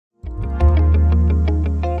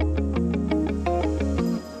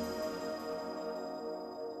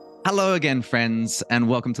Hello again, friends, and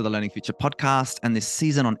welcome to the Learning Future podcast and this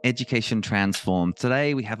season on Education Transformed.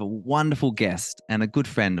 Today, we have a wonderful guest and a good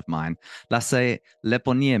friend of mine, Lasse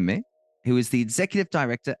Lepniemi, who is the executive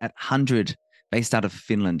director at HundrED, based out of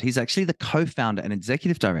Finland. He's actually the co-founder and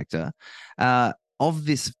executive director of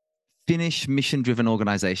this Finnish mission-driven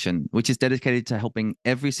organization, which is dedicated to helping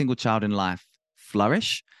every single child in life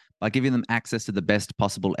flourish by giving them access to the best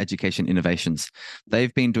possible education innovations.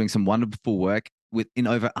 They've been doing some wonderful work in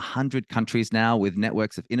over 100 countries now with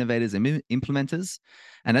networks of innovators and implementers.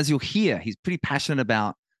 And as you'll hear, he's pretty passionate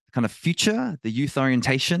about kind of future, the youth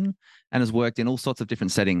orientation, and has worked in all sorts of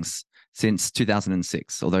different settings since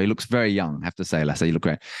 2006. Although he looks very young, I have to say, Lasse, you look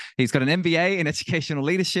great. He's got an MBA in educational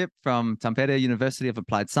leadership from Tampere University of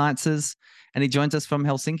Applied Sciences, and he joins us from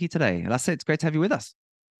Helsinki today. Lasse, it's great to have you with us.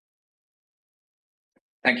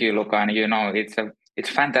 Thank you, Luca. And it's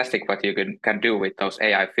fantastic what you can do with those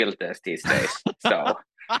AI filters these days. So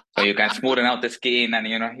you can smoothen out the skin, and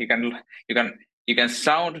you can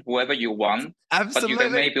sound whoever you want. Absolutely. But you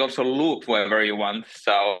can maybe also look whoever you want.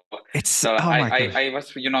 I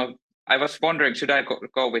was wondering, should I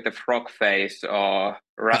go with a frog face or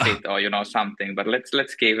rabbit or something? But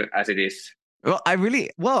let's keep it as it is.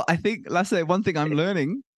 I think, Lasse, one thing I'm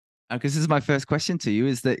learning, because this is my first question to you,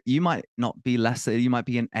 is that you might not be Lasse, you might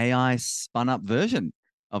be an AI spun up version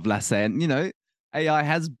of Lasse. And, AI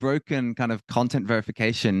has broken kind of content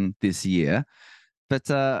verification this year. But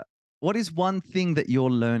what is one thing that you're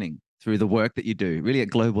learning through the work that you do, really at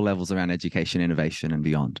global levels around education, innovation, and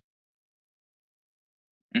beyond?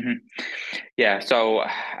 Mm-hmm. Yeah. So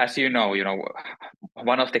as you know,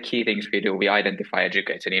 one of the key things we do, we identify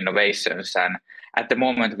education innovations, and at the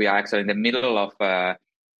moment we are actually in the middle of a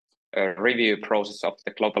review process of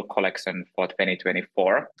the global collection for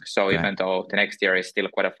 2024. So Okay. even though the next year is still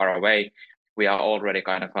quite far away, we are already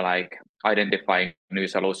kind of like identifying new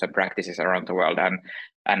solution practices around the world.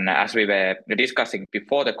 And as we were discussing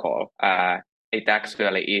before the call, it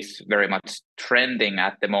actually is very much trending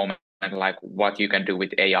at the moment, like what you can do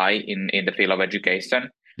with AI in the field of education.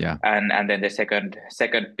 Yeah. And then the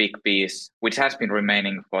second big piece, which has been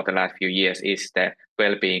remaining for the last few years, is the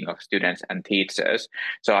well-being of students and teachers.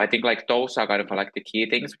 So I think like those are kind of like the key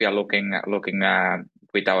things we are looking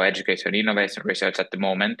with our education innovation research at the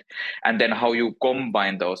moment, and then how you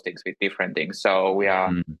combine those things with different things. So we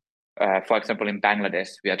are, for example, in Bangladesh,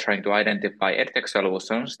 we are trying to identify edtech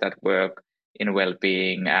solutions that work in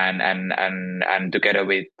well-being, and together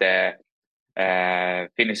with the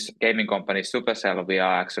Finnish gaming company Supercell, we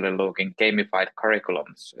are actually looking gamified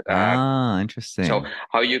curriculums. Interesting. So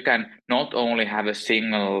how you can not only have a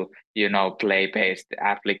single, play-based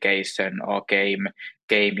application or game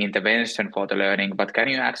intervention for the learning, but can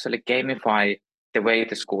you actually gamify the way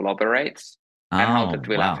the school operates and how that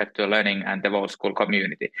will affect the learning and the whole school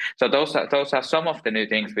community? So those are some of the new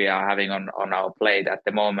things we are having on our plate at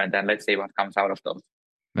the moment, and let's see what comes out of those.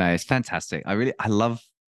 Right, it's fantastic.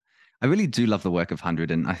 I really do love the work of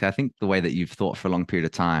HundrED, and I think the way that you've thought for a long period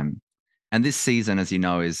of time. And this season, as you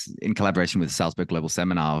know, is in collaboration with the Salzburg Global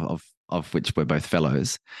Seminar, of which we're both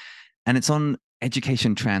fellows, and it's on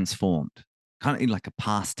education transformed, kind of in like a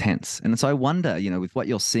past tense. And so I wonder, with what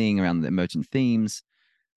you're seeing around the emergent themes,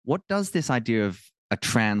 what does this idea of a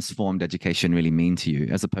transformed education really mean to you,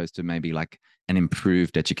 as opposed to maybe like an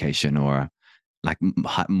improved education or like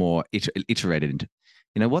more iterated?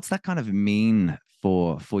 What's that kind of mean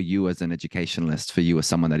for you as an educationalist, for you as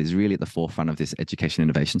someone that is really at the forefront of this education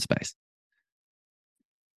innovation space?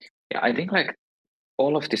 Yeah, I think like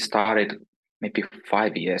all of this started maybe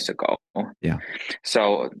 5 years ago. Yeah.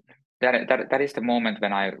 So that is the moment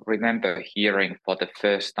when I remember hearing for the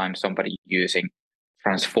first time somebody using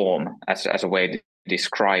transform as a way to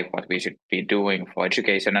describe what we should be doing for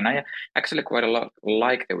education. And I actually quite a lot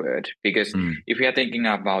like the word, because if we are thinking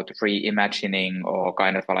about reimagining or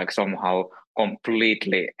kind of like somehow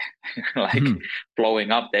completely like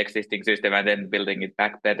blowing up the existing system and then building it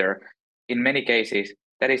back better, in many cases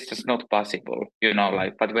that is just not possible,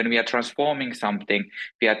 but when we are transforming something,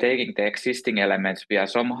 we are taking the existing elements, we are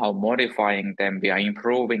somehow modifying them, we are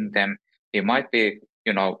improving them. We might be,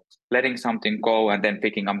 letting something go and then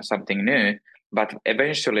picking up something new, but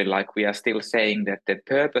eventually, like, we are still saying that the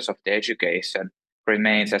purpose of the education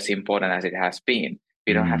remains as important as it has been.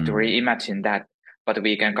 We don't have to reimagine that, but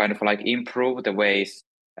we can kind of like improve the ways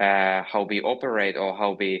how we operate or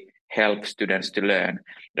how we help students to learn.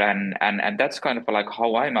 And that's kind of like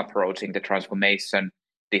how I'm approaching the transformation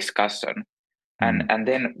discussion. And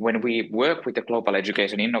then when we work with the global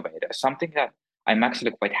education innovators, something that I'm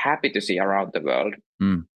actually quite happy to see around the world,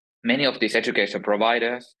 many of these education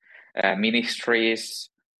providers, ministries,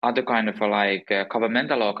 other kind of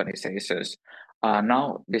governmental organizations are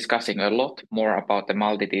now discussing a lot more about the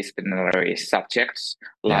multidisciplinary subjects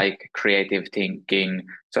like creative thinking,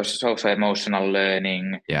 social emotional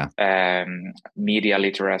learning, media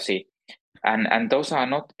literacy, and those are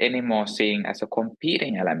not anymore seen as a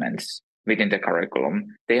competing elements within the curriculum.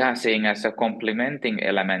 They are seen as a complementing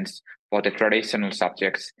elements for the traditional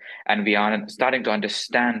subjects, and we are starting to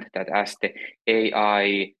understand that as the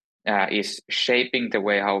AI is shaping the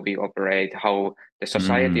way how we operate, how the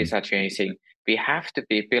societies are changing, we have to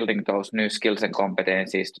be building those new skills and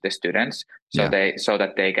competencies to the students so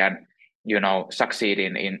that they can, succeed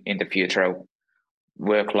in the future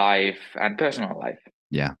work life and personal life.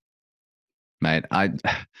 Yeah, mate.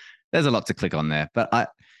 There's a lot to click on there, but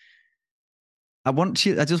I want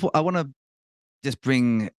to just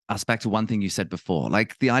bring us back to one thing you said before,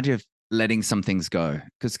 like the idea of letting some things go,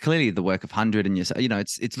 because clearly the work of 100 and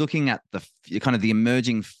it's looking at the kind of the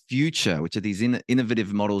emerging future, which are these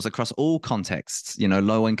innovative models across all contexts,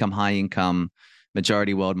 low income, high income,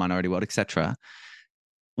 majority world, minority world, etc.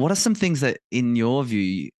 What are some things that, in your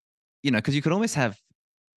view, because you could almost have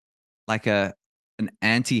like an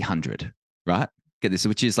anti-100, right? Get this,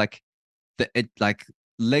 which is like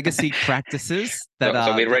legacy practices that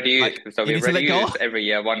so we reduce every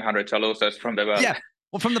year 100 solutions from the world. Yeah,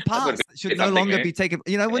 well, from the past should no longer be taken.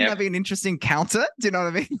 Wouldn't that be an interesting counter? Do you know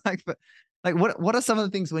what I mean? What are some of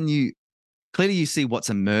the things when you clearly see what's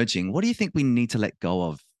emerging? What do you think we need to let go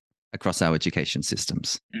of across our education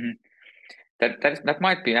systems? Mm-hmm. That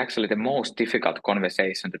might be actually the most difficult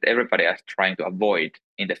conversation that everybody is trying to avoid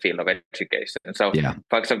in the field of education. So,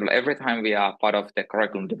 for example, every time we are part of the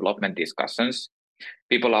curriculum development discussions,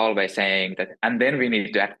 people are always saying that, and then we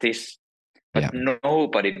need to add this, but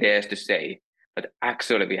nobody dares to say, but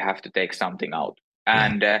actually we have to take something out.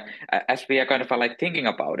 And as we are kind of thinking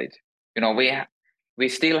about it, we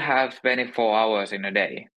still have 24 hours in a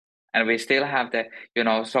day, and we still have the,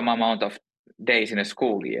 some amount of days in a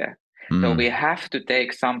school year. So we have to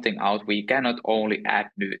take something out. We cannot only add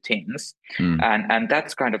new things. And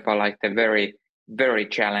that's kind of the very, very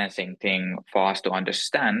challenging thing for us to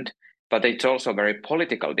understand. But it's also a very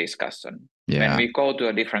political discussion. When we go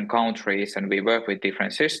to different countries and we work with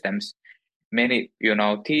different systems, many,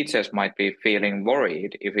 teachers might be feeling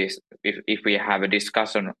worried if we have a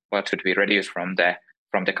discussion what should we reduce from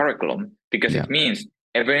the curriculum, because it means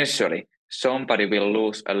eventually somebody will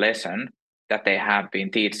lose a lesson that they have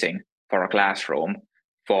been teaching for a classroom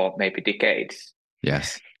for maybe decades.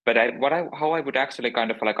 Yes. But how I would actually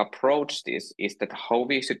kind of approach this is that how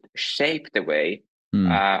we should shape the way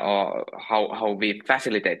or how we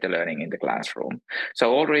facilitate the learning in the classroom.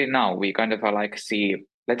 So already now we kind of see,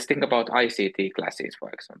 let's think about ICT classes, for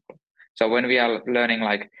example. So when we are learning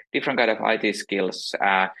different kind of IT skills,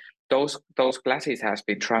 those classes has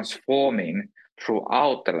been transforming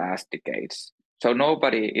throughout the last decades. So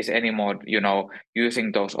nobody is anymore,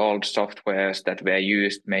 using those old softwares that were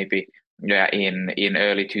used maybe in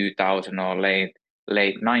early 2000 or late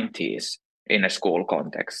 90s in a school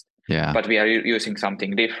context. But we are using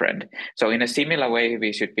something different. So in a similar way,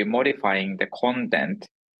 we should be modifying the content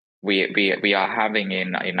we are having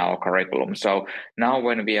in our curriculum. So now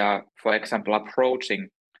when we are, for example, approaching,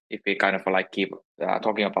 if we kind of keep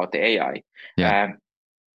talking about the AI,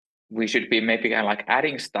 we should be maybe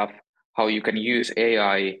adding stuff how you can use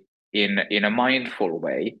AI in a mindful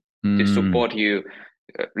way to support you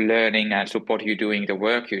learning and support you doing the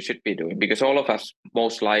work you should be doing, because all of us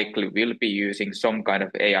most likely will be using some kind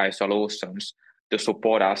of AI solutions to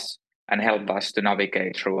support us and help us to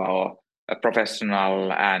navigate through our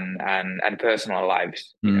professional and personal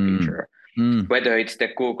lives in the future. Whether it's the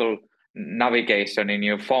Google navigation in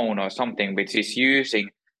your phone or something which is using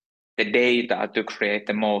the data to create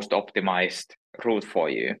the most optimized route for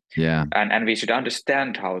you. And we should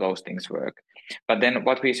understand how those things work. But then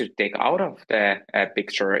what we should take out of the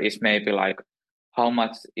picture is maybe how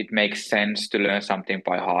much it makes sense to learn something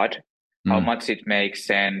by heart, how much it makes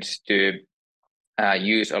sense to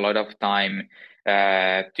use a lot of time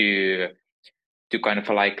to kind of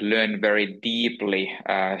learn very deeply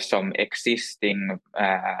some existing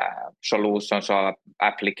solutions or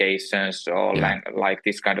applications or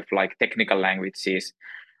this kind of technical languages,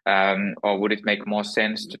 or would it make more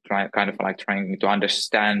sense to trying to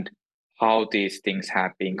understand how these things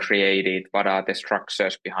have been created, what are the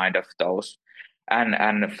structures behind of those,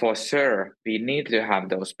 and for sure we need to have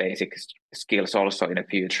those basic skills also in the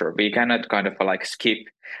future. We cannot kind of skip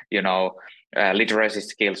literacy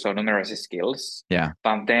skills or numeracy skills.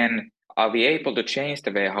 But then are we able to change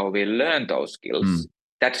the way how we learn those skills?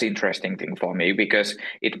 That's the interesting thing for me, because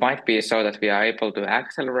it might be so that we are able to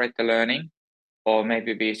accelerate the learning, or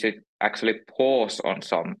maybe we should actually pause on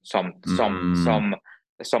Mm,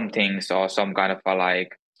 some things or some kind of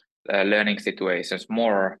learning situations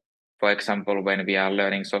more. For example, when we are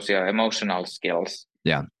learning socio-emotional skills.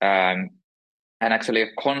 yeah. Um, and actually, a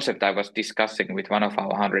concept I was discussing with one of our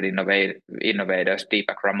 100 innovators,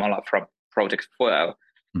 Deepak Ramola from Project Fuel,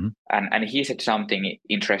 Mhm. and he said something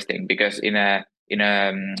interesting because in a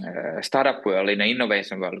startup world, in an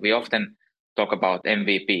innovation world, we often talk about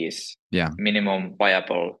MVPs, Yeah. minimum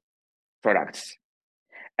viable products.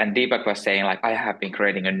 And Deepak was saying like, I have been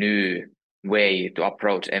creating a new way to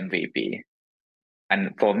approach MVP,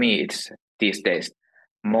 and for me, it's these days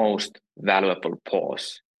most valuable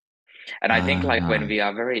pause. And I think like when Ah, we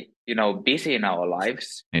are very, busy in our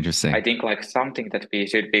lives, I interesting. think like something that we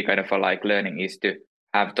should be kind of like learning is to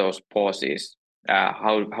have those pauses.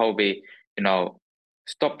 How we,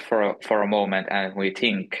 stop for a moment and we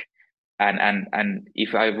think, and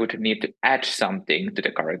if I would need to add something to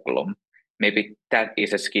the curriculum, maybe that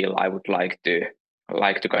is a skill I would like to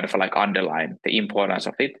kind of like underline the importance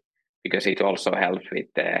of it, because it also helps with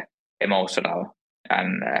the emotional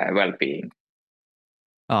and well-being.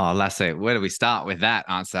 Oh, Lasse, where do we start with that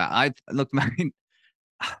answer? I look, man.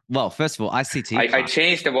 Well, first of all, ICT I class.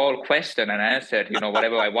 changed the whole question and answered,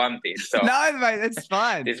 whatever I wanted. So No, mate, it's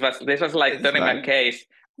fine. this was like It's Tony fine. McKay's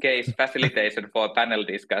case facilitation for a panel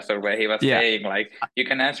discussion where he was Yeah. saying like you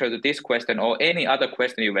can answer to this question or any other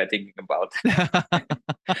question you were thinking about.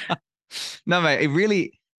 No, mate, it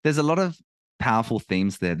really, there's a lot of powerful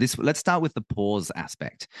themes there. Let's start with the pause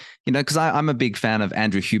aspect, because I'm a big fan of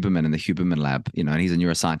Andrew Huberman in the Huberman Lab, and he's a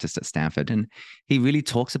neuroscientist at Stanford. And he really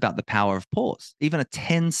talks about the power of pause. Even a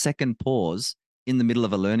 10-second pause in the middle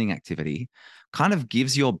of a learning activity kind of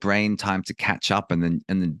gives your brain time to catch up and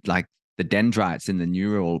then like the dendrites in the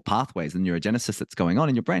neural pathways, the neurogenesis that's going on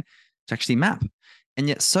in your brain to actually map. And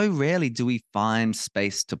yet, so rarely do we find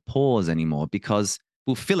space to pause anymore because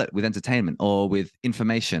we'll fill it with entertainment or with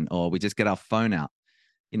information, or we just get our phone out.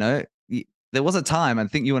 You know, there was a time, I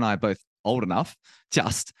think you and I are both old enough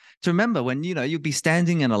just to remember when, you'd be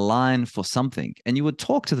standing in a line for something and you would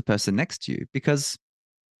talk to the person next to you because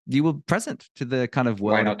you were present to the kind of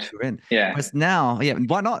Why world in not? which you're in. Yeah. Whereas now, yeah,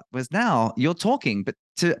 why not? Whereas now you're talking, but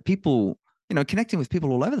to people, connecting with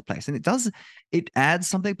people all over the place. And it adds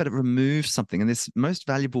something, but it removes something. And this most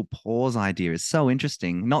valuable pause idea is so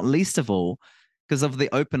interesting, not least of all because of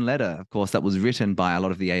the open letter, of course, that was written by a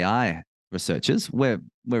lot of the AI researchers. We're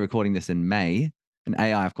recording this in May, and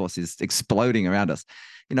AI, of course, is exploding around us.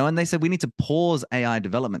 And they said we need to pause AI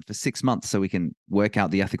development for 6 months so we can work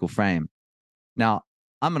out the ethical frame. Now,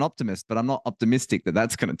 I'm an optimist, but I'm not optimistic that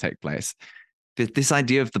that's going to take place. This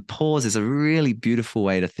idea of the pause is a really beautiful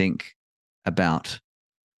way to think about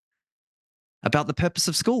the purpose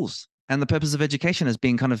of schools and the purpose of education as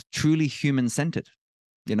being kind of truly human centered.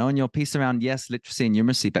 And your piece around, yes, literacy and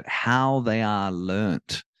numeracy, but how they are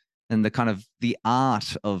learnt and the kind of the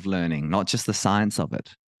art of learning, not just the science of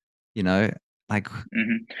it. You know, like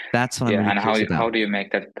Hmm. that's what I'm Yeah, really and curious how about. do you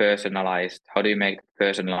make that personalized? How do you make it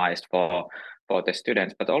personalized for the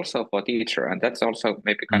students, but also for teacher? And that's also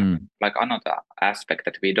maybe kind of Mm, like another aspect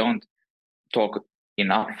that we don't talk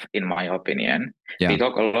enough, in my opinion. We yeah,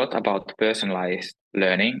 talk a lot about personalized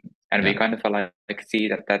learning, and we yeah, kind of like see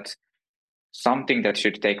that that's something that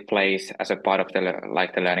should take place as a part of the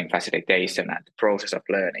learning facilitation and the process of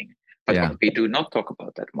learning. But yeah. what we do not talk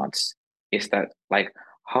about that much is that like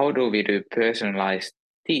how do we do personalized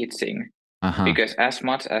teaching? Uh huh. Because as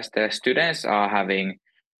much as the students are having,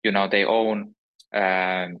 their own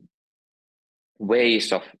um,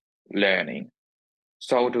 ways of learning,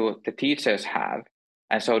 so do the teachers have,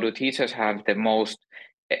 and so do teachers have the most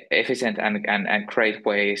efficient and great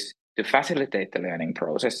ways to facilitate the learning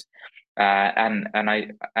process. And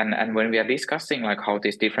when we are discussing like how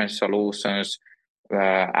these different solutions,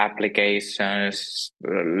 applications,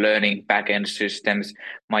 learning backend systems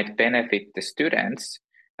might benefit the students,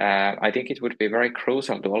 I think it would be very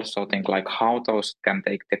crucial to also think like how those can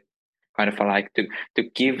take the kind of like to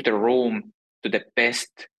give the room to the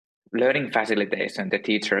best learning facilitation the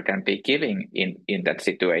teacher can be giving in that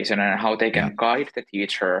situation, and how they Yeah. can guide the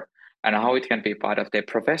teacher and how it can be part of their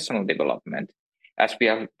professional development. As we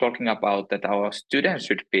are talking about that our students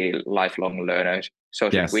should be lifelong learners, so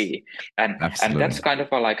should Yes. we. And Absolutely. that's kind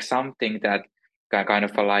of like something that kind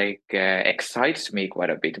of excites me quite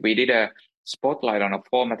a bit. We did a spotlight on a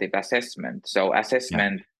formative assessment, so Yeah.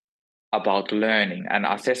 assessment about learning and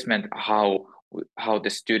assessment how the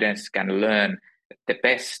students can learn the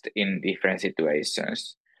best in different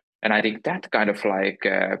situations. And I think that kind of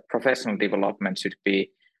professional development should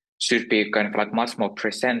be kind of like much more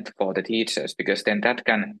present for the teachers, because then that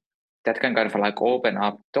can that can kind of like open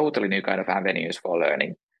up totally new kind of avenues for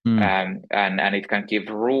learning. And it can give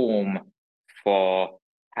room for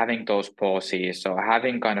having those pauses, or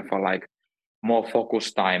having kind of like more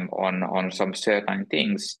focus time on some certain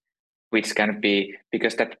things, which can be,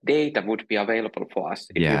 because that data would be available for us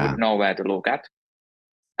if we would know where to look at.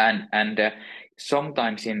 And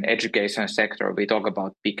sometimes in education sector we talk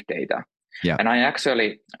about big data. And I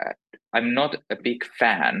actually I'm not a big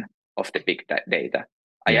fan of the big data.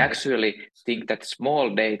 I actually think that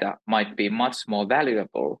small data might be much more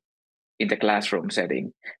valuable in the classroom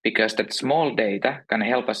setting, because that small data can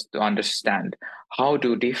help us to understand how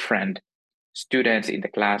do different students in the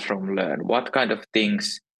classroom learn, what kind of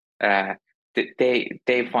things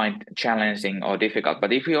they find challenging or difficult.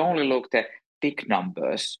 But if we only look at big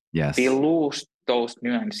numbers, we lose those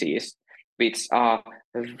nuances, which are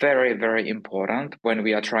very, very important when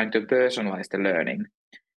we are trying to personalize the learning.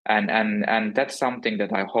 And that's something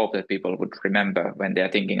that I hope that people would remember when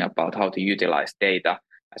they're thinking about how to utilize data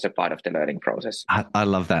as a part of the learning process. I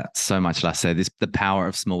love that so much, Lasse. The power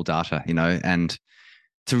of small data, and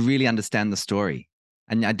to really understand the story.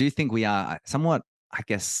 And I do think we are somewhat, I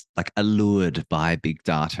guess, like allured by big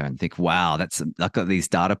data and think, wow, I've got these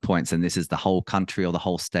data points and this is the whole country or the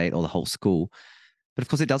whole state or the whole school. But of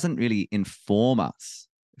course, it doesn't really inform us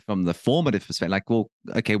from the formative perspective. Like, well,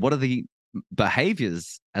 okay, what are the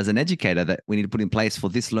behaviors as an educator that we need to put in place for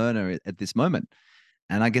this learner at this moment?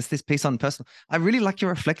 And I guess this piece on personal, I really like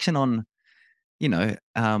your reflection on,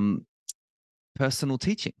 personal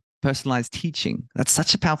teaching, personalized teaching. That's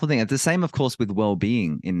such a powerful thing. It's the same, of course, with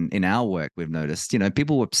well-being in our work. We've noticed,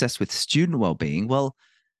 people were obsessed with student well-being. Well,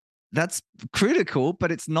 that's critical,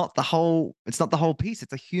 but it's not the whole piece.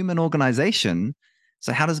 It's a human organization.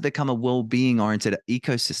 So how does it become a well-being oriented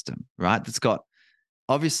ecosystem, right? That's got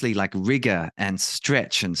obviously like rigor and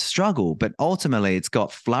stretch and struggle, but ultimately it's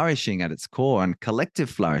got flourishing at its core and collective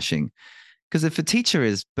flourishing. Because if a teacher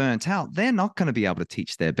is burnt out, they're not going to be able to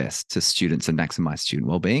teach their best to students and maximize student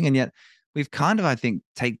well-being. And yet we've kind of, I think,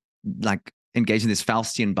 engaged in this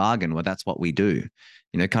Faustian bargain where that's what we do.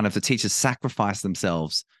 Kind of the teachers sacrifice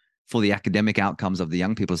themselves for the academic outcomes of the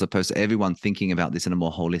young people, as opposed to everyone thinking about this in a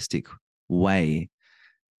more holistic way.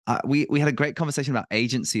 We had a great conversation about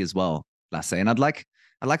agency as well, Lasse, and I'd like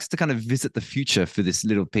us to kind of visit the future for this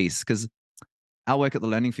little piece, because our work at the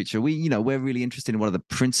Learning Future, we're really interested in what are the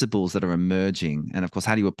principles that are emerging, and of course,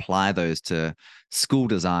 how do you apply those to school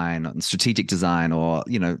design and strategic design, or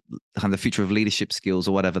kind of the future of leadership skills,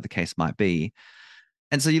 or whatever the case might be.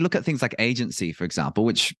 And so you look at things like agency, for example,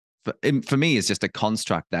 which for me is just a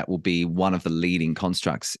construct that will be one of the leading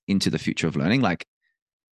constructs into the future of learning. Like,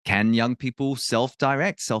 can young people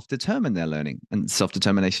self-direct, self-determine their learning, and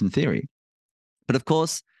self-determination theory? But of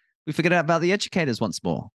course, we forget about the educators once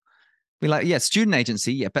more. We're like, yeah, student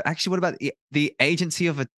agency, yeah, but actually, what about the agency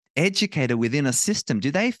of an educator within a system?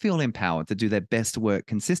 Do they feel empowered to do their best work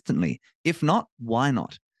consistently? If not, why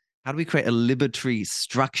not? How do we create a liberatory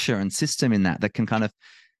structure and system in that can kind of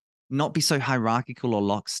not be so hierarchical or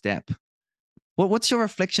lockstep? What's your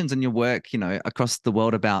reflections and your work, across the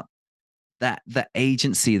world about that, the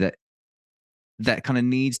agency that kind of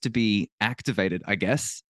needs to be activated, I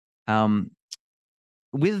guess,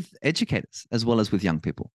 with educators as well as with young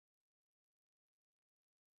people?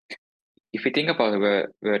 If you think about the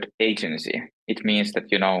word agency, it means that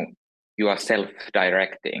you are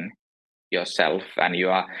self-directing yourself, and you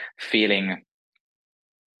are feeling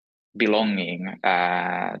belonging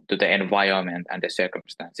to the environment and the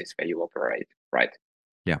circumstances where you operate, right?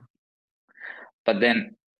 Yeah. But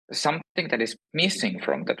then something that is missing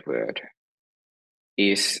from that word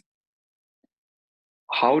is,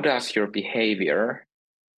 how does your behavior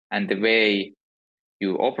and the way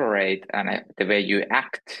you operate and the way you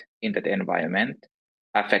act in that environment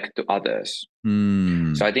affect to others?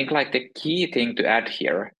 So I think like the key thing to add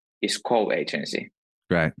here is co-agency.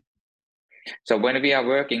 Right. So when we are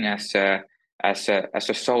working as a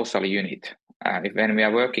social unit, when we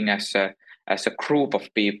are working as a group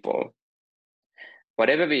of people,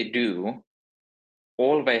 whatever we do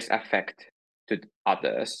always affect to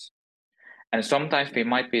others. And sometimes we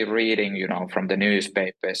might be reading, from the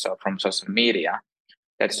newspapers or from social media,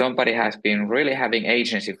 that somebody has been really having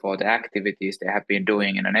agency for the activities they have been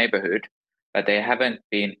doing in a neighborhood, but they haven't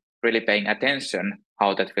been really paying attention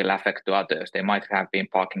how that will affect to others. They might have been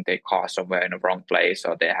parking their car somewhere in the wrong place,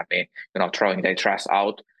 or they have been, throwing their trash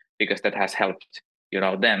out because that has helped,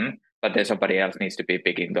 them, but then somebody else needs to be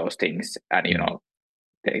picking those things and,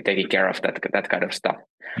 taking care of that kind of stuff.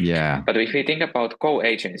 Yeah. But if we think about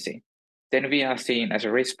co-agency, then we are seen as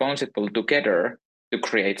responsible together to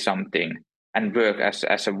create something and work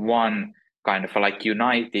as a one kind of like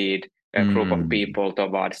united a group of people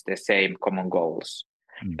towards the same common goals.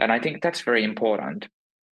 And I think that's very important.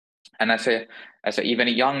 And as a even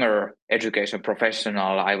younger education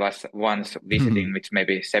professional, I was once visiting, which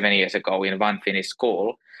maybe 7 years ago, in one Finnish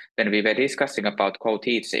school. Then we were discussing about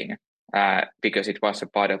co-teaching because it was a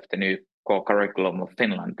part of the new co-curriculum of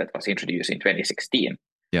Finland that was introduced in 2016.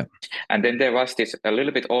 Yeah. And then there was this a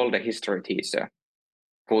little bit older history teacher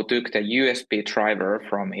who took the USB driver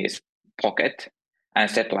from his pocket and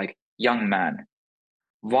said, like, young man,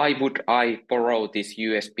 why would I borrow this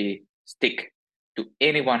USB stick to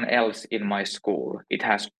anyone else in my school? It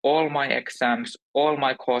has all my exams, all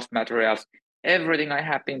my course materials, everything I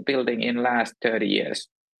have been building in last 30 years.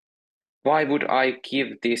 Why would I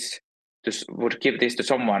give this to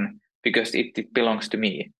someone because it belongs to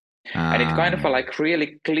me? And it kind of like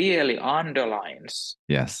really clearly underlines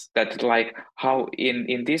that, like, how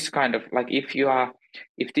in this kind of like,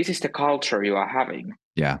 if this is the culture you are having,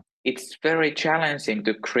 it's very challenging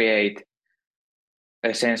to create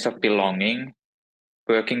a sense of belonging,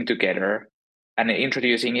 working together, and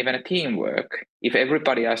introducing even a teamwork. If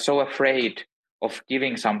everybody are so afraid of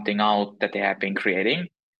giving something out that they have been creating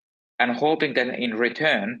and hoping that in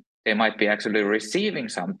return they might be actually receiving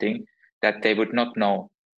something that they would not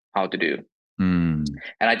know how to do. And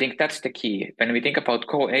I think that's the key. When we think about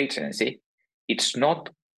co-agency, it's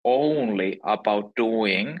not only about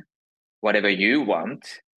doing whatever you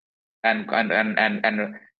want and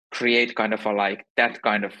create kind of a like that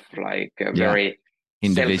kind of like a very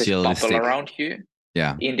selfish bubble around you.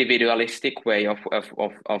 Individualistic way of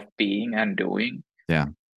being and doing.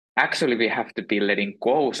 Actually, we have to be letting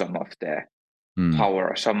go some of the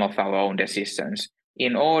power, some of our own decisions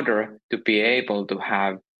in order to be able to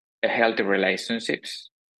have a healthy relationships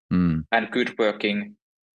and good working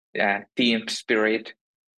team spirit,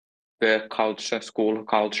 work culture, school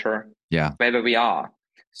culture, wherever we are.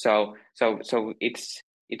 So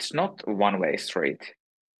it's not a one-way street.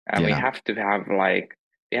 And we have to have an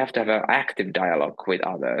active dialogue with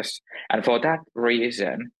others. And for that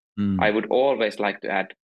reason, I would always like to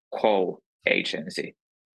add co-agency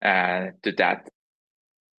to that.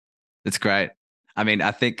 It's great. I mean,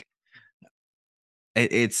 I think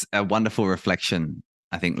it's a wonderful reflection,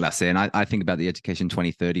 I think, Lasse. And I think about the Education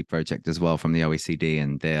 2030 project as well from the OECD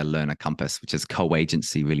and their Learner Compass, which is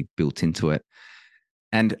co-agency really built into it.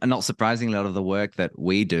 And not surprisingly, a lot of the work that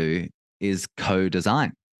we do is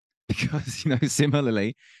co-design because,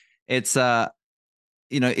 similarly, it's,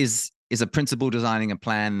 is a principal designing a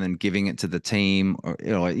plan and then giving it to the team, or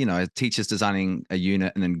a teacher's designing a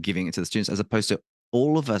unit and then giving it to the students, as opposed to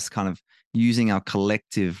all of us kind of using our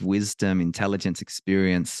collective wisdom, intelligence,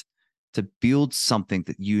 experience to build something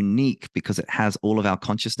that's unique because it has all of our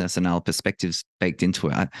consciousness and our perspectives baked into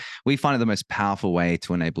it. We find it the most powerful way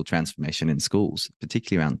to enable transformation in schools,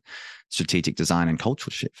 particularly around strategic design and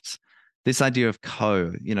cultural shifts. This idea of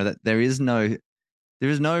that there is no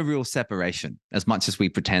real separation as much as we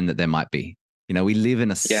pretend that there might be. We live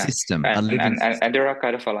in a system. And there are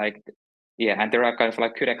kind of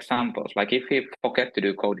good examples. Like if we forget to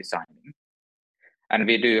do co-designing and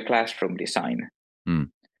we do a classroom design,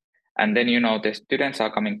 and then, the students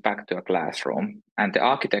are coming back to a classroom and the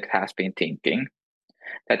architect has been thinking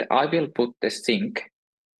that I will put the sink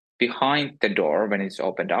behind the door when it's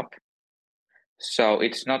opened up. So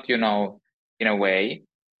it's not, in a way,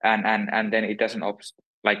 and then it doesn't,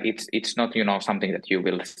 it's not, something that you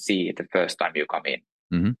will see the first time you come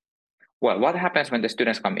in. Well, what happens when the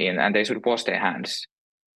students come in and they should wash their hands?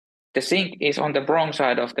 The sink is on the wrong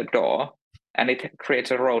side of the door and it creates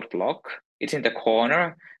a roadblock. It's in the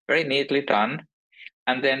corner, very neatly done.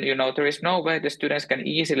 And then, there is no way the students can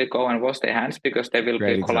easily go and wash their hands because they will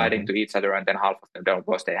be colliding to each other and then half of them don't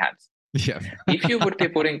wash their hands. If you would be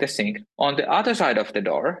putting the sink on the other side of the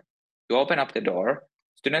door, you open up the door,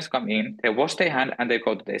 students come in, they wash their hand and they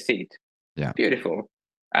go to their seat. Beautiful.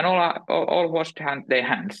 And all washed their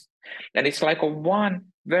hands. And it's like a one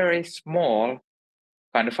very small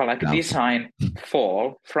kind of like a design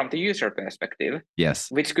fall from the user perspective,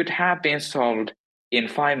 which could have been solved in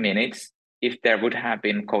 5 minutes if there would have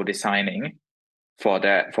been co-designing for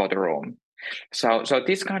the room. So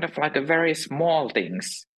this kind of like the very small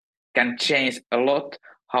things can change a lot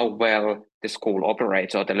how well the school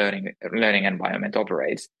operates or the learning environment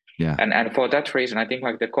operates. And for that reason, I think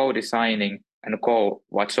like the co-designing and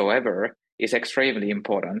co-whatsoever is extremely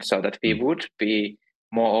important so that we would be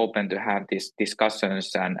more open to have these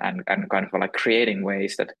discussions and kind of like creating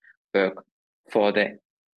ways that work for the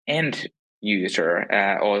end user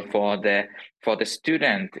or for the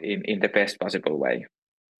student in the best possible way.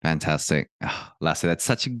 Fantastic. Lasse,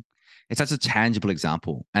 it's such a tangible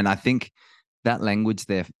example. And I think that language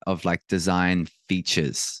there of like design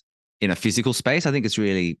features in a physical space, I think it's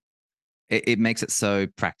really, it makes it so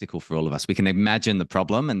practical for all of us. We can imagine the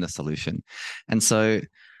problem and the solution. And so,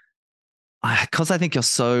 because I think you're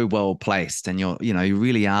so well placed and you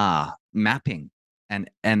really are mapping and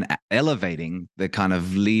elevating the kind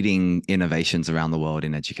of leading innovations around the world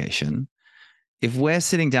in education. If we're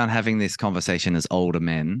sitting down having this conversation as older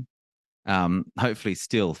men, hopefully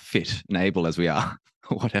still fit and able as we are,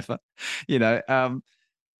 or whatever,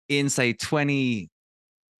 in say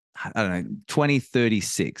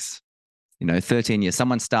 2036, 13 years,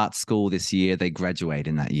 someone starts school this year, they graduate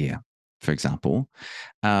in that year, for example.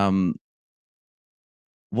 What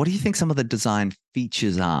do you think some of the design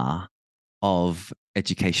features are of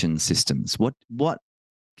education systems? What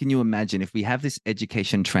can you imagine if we have this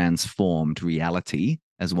education transformed reality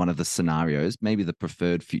as one of the scenarios, maybe the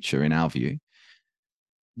preferred future in our view?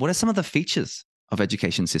 What are some of the features of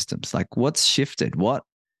education systems? Like what's shifted? What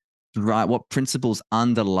principles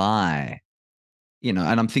underlie, and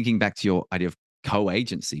I'm thinking back to your idea of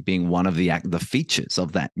co-agency being one of the features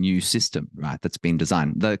of that new system, right? That's been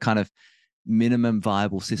designed, the kind of minimum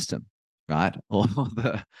viable system, right? Or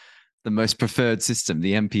the most preferred system,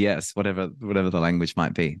 the MPS, whatever the language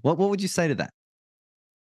might be. What would you say to that?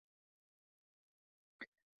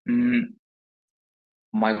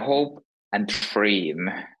 My hope and dream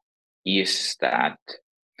is that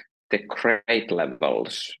the grade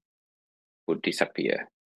levels would disappear.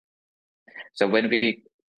 So when we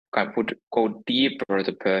would go deeper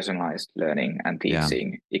to personalized learning and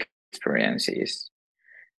teaching experiences,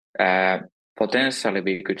 potentially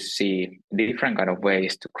we could see different kind of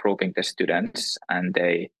ways to grouping the students and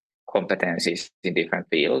their competencies in different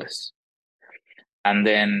fields. And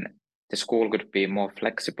then the school could be more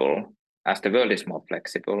flexible as the world is more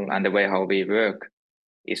flexible and the way how we work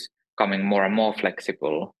is coming more and more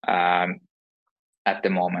flexible at the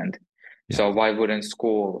moment. Yeah. So why couldn't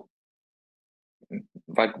school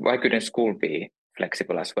be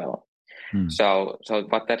flexible as well? So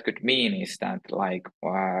what that could mean is that, like,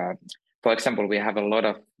 for example, we have a lot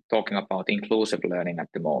of talking about inclusive learning at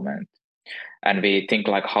the moment, and we think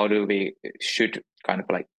like, how do we should kind of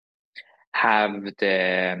like have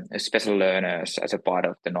the special learners as a part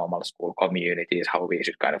of the normal school communities, how we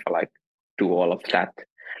should kind of like do all of that.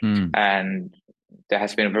 And there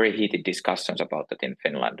has been very heated discussions about that in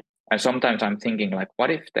Finland. And sometimes I'm thinking like, what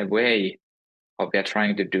if the way how we are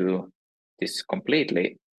trying to do this is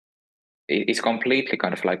completely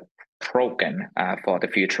kind of like broken for the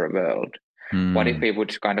future world? What if we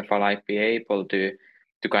would kind of like be able to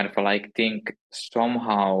kind of like think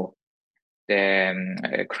somehow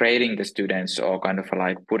creating the students or kind of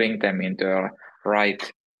like putting them into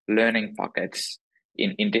right learning pockets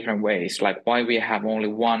in different ways? Like why we have only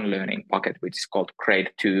one learning pocket, which is called grade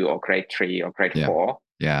 2 or grade 3 or grade 4?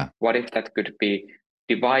 Yeah. What if that could be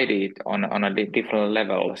divided on a different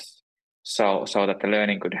levels so that the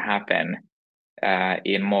learning could happen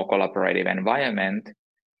in more collaborative environment,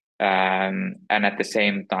 and at the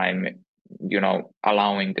same time,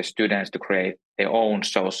 allowing the students to create their own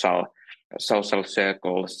social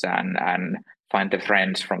circles and find the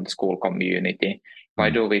friends from the school community? Why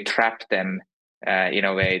do we trap them in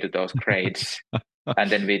a way to those grades?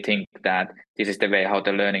 And then we think that this is the way how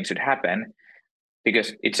the learning should happen,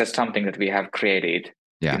 because it's just something that we have created,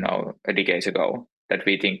 a decades ago, that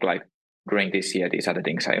we think like during this year, these are the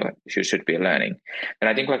things I should be learning. And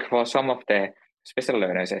I think like for some of the special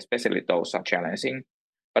learners, especially those are challenging,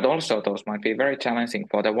 but also those might be very challenging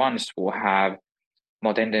for the ones who have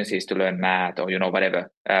more tendencies to learn math or,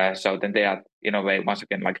 whatever. So then they are, in a way, once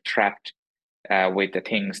again, like trapped with the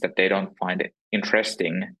things that they don't find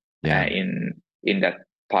interesting in that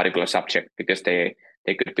particular subject, because they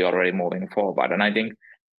could be already moving forward. And I think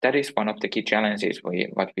that is one of the key challenges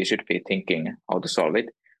what we should be thinking how to solve it.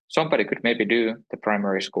 Somebody could maybe do the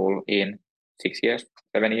primary school in 6 years,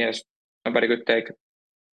 7 years. Somebody could take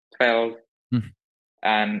 12.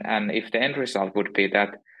 And if the end result would be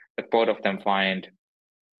that both of them find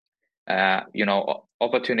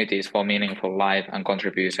opportunities for meaningful life and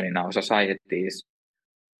contribution in our societies,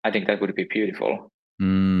 I think that would be beautiful.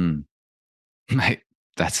 Mate,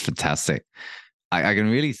 that's fantastic. I can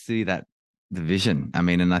really see the vision. I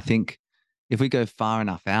mean, and I think if we go far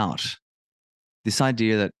enough out, this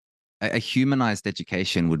idea that a humanized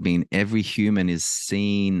education would mean every human is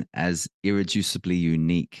seen as irreducibly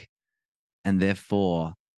unique and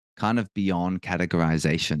therefore kind of beyond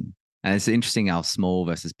categorization. And it's interesting how small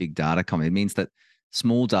versus big data come. It means that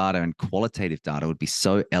small data and qualitative data would be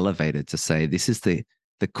so elevated to say this is the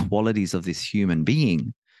qualities of this human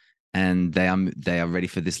being. and they are ready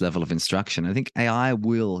for this level of instruction. I think AI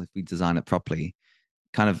will, if we design it properly,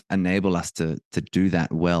 kind of enable us to do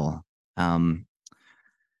that well.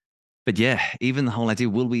 But yeah, even the whole idea,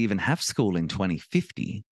 will we even have school in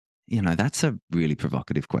 2050? That's a really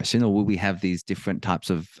provocative question. Or will we have these different types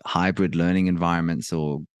of hybrid learning environments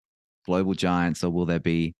or global giants, or will there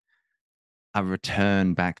be a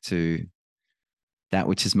return back to that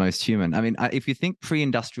which is most human? I mean, if you think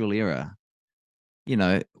pre-industrial era,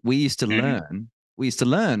 we used to Mm-hmm. learn, we used to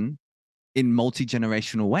learn in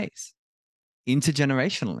multi-generational ways,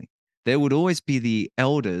 intergenerationally. There would always be the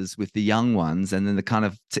elders with the young ones, and then the kind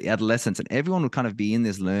of adolescents, and everyone would kind of be in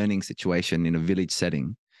this learning situation in a village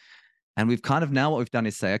setting. And we've kind of now what we've done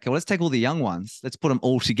is say, okay, well, let's take all the young ones, let's put them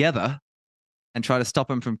all together and try to stop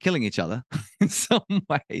them from killing each other in some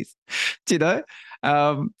ways, do you know?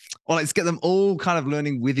 Or let's get them all kind of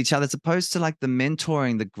learning with each other, as opposed to like the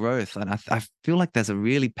mentoring, the growth. And I feel like there's a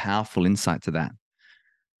really powerful insight to that.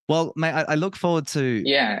 Well, mate, I look forward to.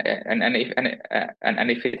 Yeah,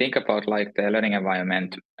 and if you think about like the learning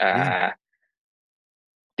environment Yeah.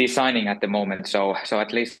 designing at the moment, so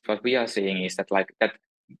at least what we are seeing is that like that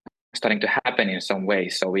starting to happen in some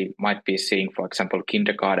ways. So we might be seeing, for example,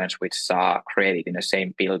 kindergartens which are created in the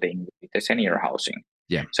same building with the senior housing.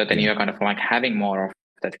 Yeah. So then Yeah. you're kind of like having more of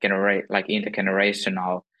that like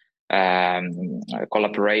intergenerational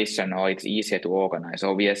collaboration, or it's easier to organize.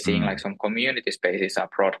 Or we are seeing like Mm. some community spaces are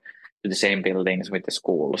brought to the same buildings with the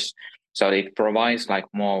schools. So it provides like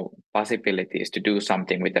more possibilities to do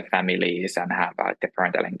something with the families and have the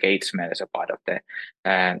parental engagement as a part of the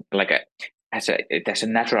like a there's a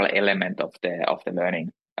natural element of the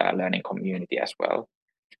learning community as well.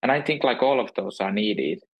 And I think like all of those are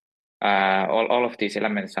needed. All of these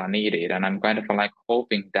elements are needed, and I'm kind of like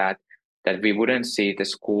hoping that we wouldn't see the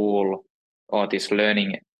school or these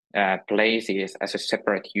learning places as a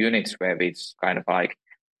separate units where we just kind of like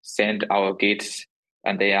send our kids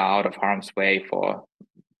and they are out of harm's way for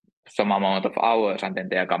some amount of hours and then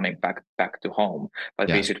they are coming back to home. But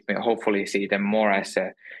we Yeah. should hopefully see them more as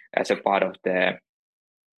a part of the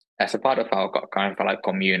as a part of our kind of like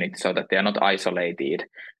community, so that they are not isolated,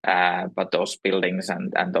 but those buildings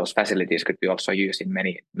and those facilities could be also used in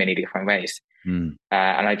many different ways. Mm.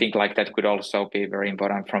 And I think like that could also be very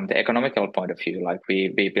important from the economical point of view. Like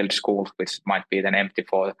we build schools which might be then empty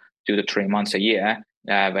for 2 to 3 months a year,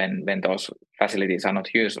 when those facilities are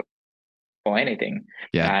not used for anything.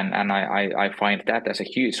 Yeah. And I find that as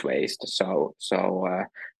a huge waste. So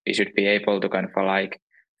we should be able to kind of like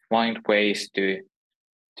find ways to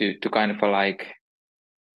kind of like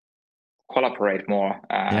collaborate more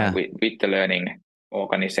Yeah. with the learning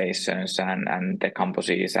organizations and the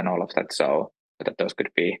campuses and all of that. So that those could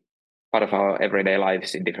be part of our everyday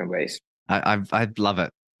lives in different ways. I love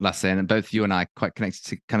it, Lasse, and both you and I quite connected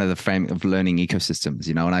to kind of the frame of learning ecosystems,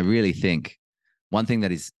 and I really think one thing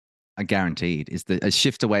that is guaranteed is a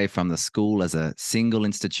shift away from the school as a single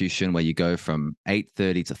institution where you go from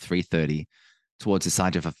 8:30 to 3:30 towards the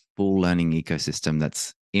side of a full learning ecosystem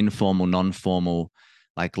that's informal, non-formal,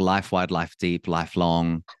 like life wide, life deep,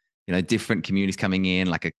 lifelong, different communities coming in,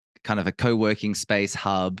 like a kind of a co-working space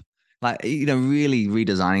hub, like, really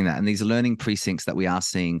redesigning that. And these learning precincts that we are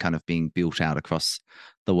seeing kind of being built out across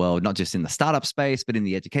the world, not just in the startup space, but in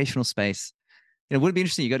the educational space. Would it be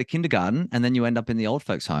interesting? You go to kindergarten and then you end up in the old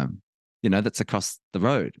folks' home, that's across the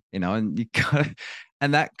road, and you go,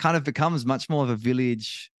 and that kind of becomes much more of a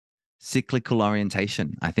village cyclical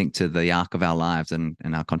orientation, I think, to the arc of our lives and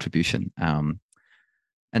our contribution.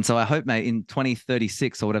 And so I hope, mate, in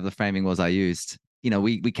 2036 or whatever the framing was I used,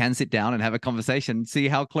 we can sit down and have a conversation, see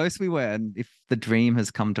how close we were, and if the dream has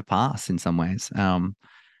come to pass in some ways.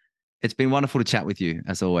 It's been wonderful to chat with you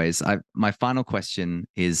as always. My final question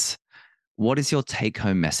is, what is your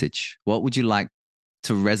take-home message? What would you like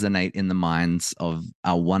to resonate in the minds of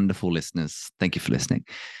our wonderful listeners? Thank you for listening.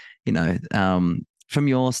 From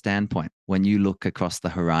your standpoint, when you look across the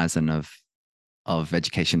horizon of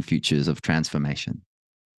education futures, of transformation.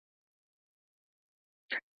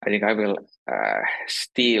 I think I will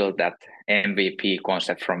steal that MVP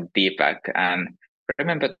concept from Deepak and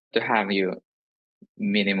remember to have your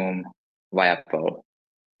minimum viable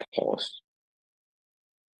pause.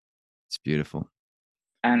 It's beautiful.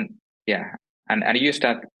 And yeah, and use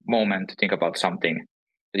that moment to think about something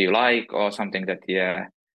that you like, or something that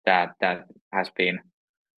that has been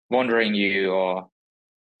wandering you, or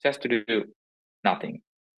just to do nothing. Mm.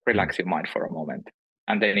 Relax your mind for a moment,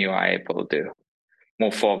 and then you are able to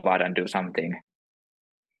move forward and do something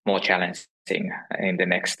more challenging in the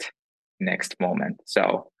next moment.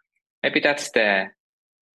 So maybe that's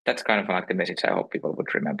kind of like the message I hope people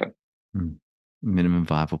would remember. Mm. Minimum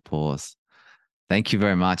viable pause. Thank you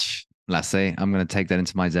very much, Lasse. I'm going to take that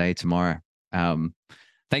into my day tomorrow. Um,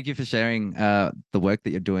 Thank you for sharing the work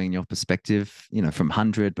that you're doing, your perspective, from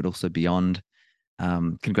 100, but also beyond.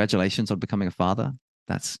 Congratulations on becoming a father.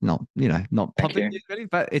 That's not Thank public you. news really,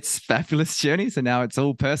 but it's fabulous journey. So now it's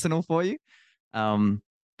all personal for you.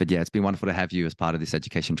 But yeah, it's been wonderful to have you as part of this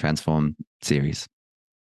Education Transform series.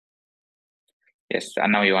 Yes, I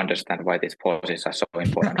know you understand why these pauses are so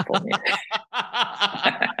important for me.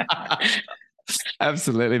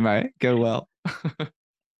 Absolutely, mate. Go well.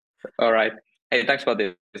 All right. Hey, thanks for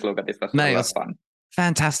this, Luca. This was a Mate, it lot of was fun.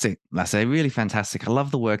 fantastic, Lasse. Really fantastic. I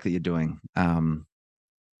love the work that you're doing.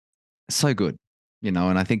 So good, and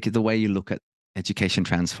I think the way you look at education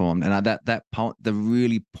transformed, and the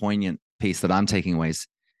really poignant piece that I'm taking away is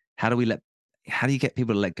how do you get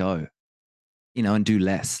people to let go, and do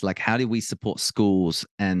less? Like, how do we support schools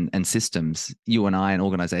and systems, you and I, and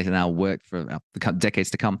organization, our work for the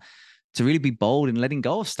decades to come, to really be bold in letting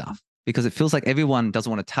go of stuff? Because it feels like everyone doesn't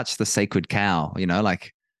want to touch the sacred cow,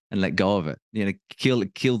 and let go of it,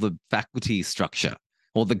 kill the faculty structure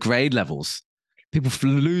or the grade levels. People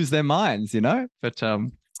lose their minds, but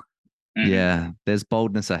yeah, there's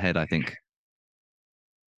boldness ahead, I think.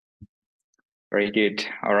 Very good.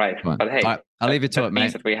 All right. Right. But hey, All right, I'll leave you to it, that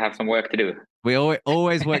means mate. that we have some work to do. We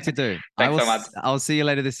always work to do. Thanks so much. I'll see you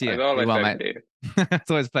later this year. There's Be always well, work mate. to do. It's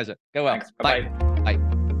always a pleasure. Go well. Thanks. Bye. Bye-bye. Bye.